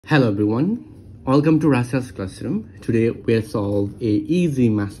Hello everyone, welcome to Rashel's classroom. Today we'll solve a easy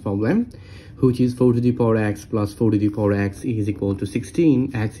math problem which is 4 to the power x plus 4 to the power x is equal to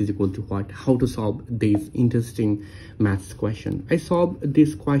 16. X is equal to what? How to solve this interesting maths question. I solved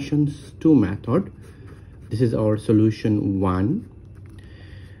these questions two method. This is our solution 1.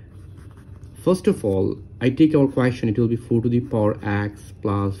 First of all, I take our question, it will be 4 to the power x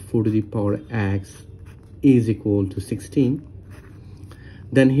plus 4 to the power x is equal to 16.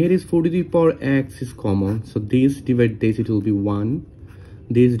 Then here is 4 to the power x is common, so this divide this, it will be 1.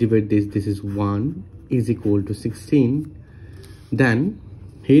 This divide this is 1 is equal to 16. Then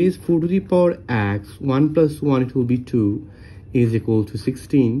here is 4 to the power x, 1 plus 1 it will be 2 is equal to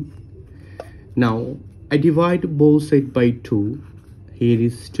 16. Now I divide both sides by 2. Here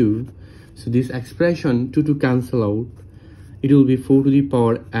is 2, so this expression 2 to cancel out, it will be 4 to the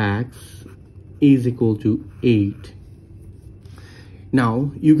power x is equal to 8.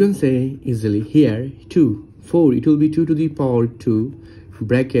 Now you can say easily here 4 it will be 2 to the power 2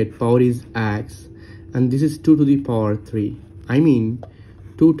 bracket power is x, and this is 2 to the power 3. I mean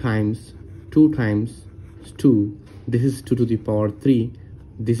 2 times 2 times 2, this is 2 to the power 3,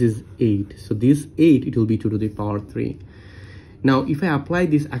 this is 8, so this 8 it will be 2 to the power 3. Now if I apply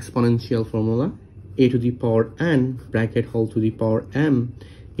this exponential formula, a to the power n bracket whole to the power m,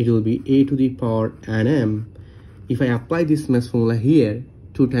 it will be a to the power nm. If I apply this math formula here,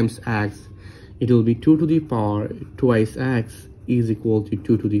 2 times x, it will be 2 to the power twice x is equal to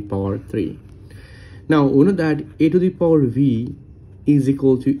 2 to the power 3. Now we know that a to the power v is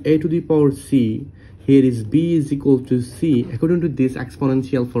equal to a to the power c. Here is b is equal to c. According to this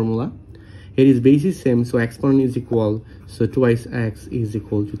exponential formula, here is base is same, so exponent is equal, so twice x is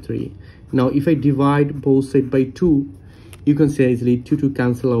equal to 3. Now if I divide both sides by 2, you can say easily 2 to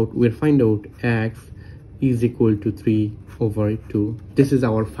cancel out, we'll find out x is equal to 3 over 2. This is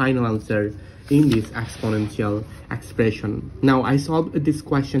our final answer in this exponential expression. Now I solved this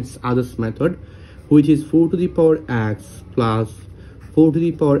question's others method, which is 4 to the power x plus 4 to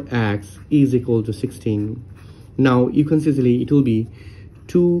the power x is equal to 16. Now you can see easily it will be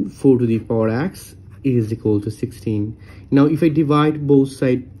 2 4 to the power x is equal to 16. Now if I divide both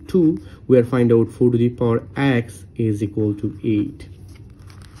sides 2, we'll find out 4 to the power x is equal to 8.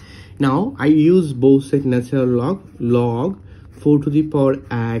 Now I use both side natural log 4 to the power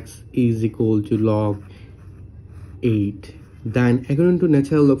x is equal to log 8. Then according to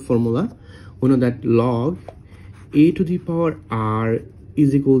natural log formula, we know that log a to the power r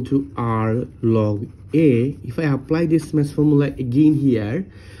is equal to r log a. If I apply this math formula again here,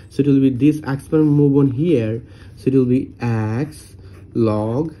 so it will be this exponent move on here, so it will be x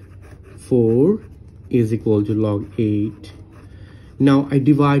log 4 is equal to log 8. Now I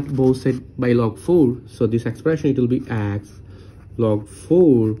divide both sides by log 4, so this expression it will be x log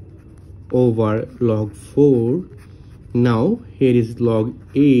 4 over log 4. Now here is log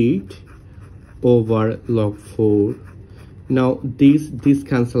 8 over log 4. Now this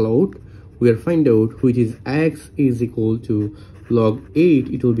cancel out, we'll find out which is x is equal to log 8,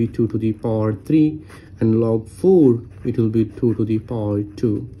 it will be 2 to the power 3, and log 4 it will be 2 to the power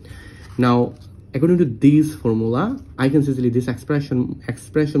 2. Now according to this formula, I can see this expression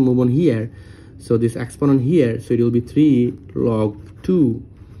move on here, so this exponent here, so it will be 3 log 2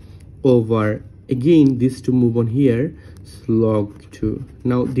 over again this to move on here, so log 2.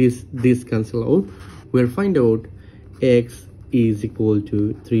 Now this cancel out, we'll find out x is equal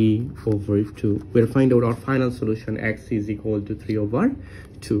to 3 over 2. We'll find out our final solution, x is equal to 3 over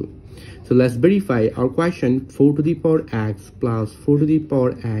 2. So let's verify our question. 4 to the power x plus 4 to the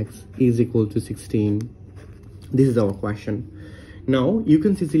power x is equal to 16. This is our question. Now you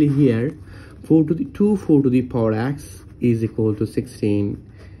can see here 4 to the power x is equal to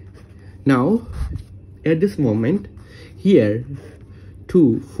 16. Now at this moment here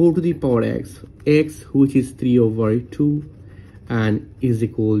 4 to the power x which is 3 over 2 and is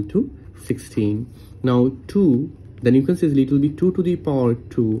equal to 16. Now 2, then you can say it will be 2 to the power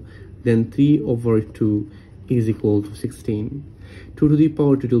 2, then 3 over 2 is equal to 16. 2 to the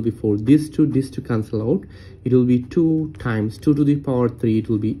power 2 will be 4. This to cancel out, it will be 2 times 2 to the power 3, it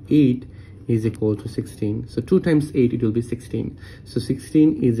will be 8 is equal to 16. So 2 times 8 it will be 16. So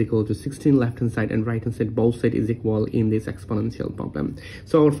 16 is equal to 16, left hand side and right hand side both side is equal in this exponential problem.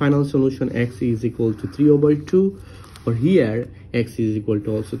 So our final solution, x is equal to 3 over 2, or here x is equal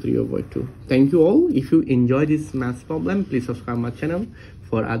to also 3 over 2. Thank you all. If you enjoy this math problem, please subscribe my channel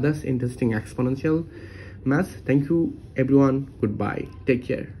for others interesting exponential math. Thank you everyone. Goodbye. Take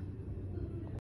care.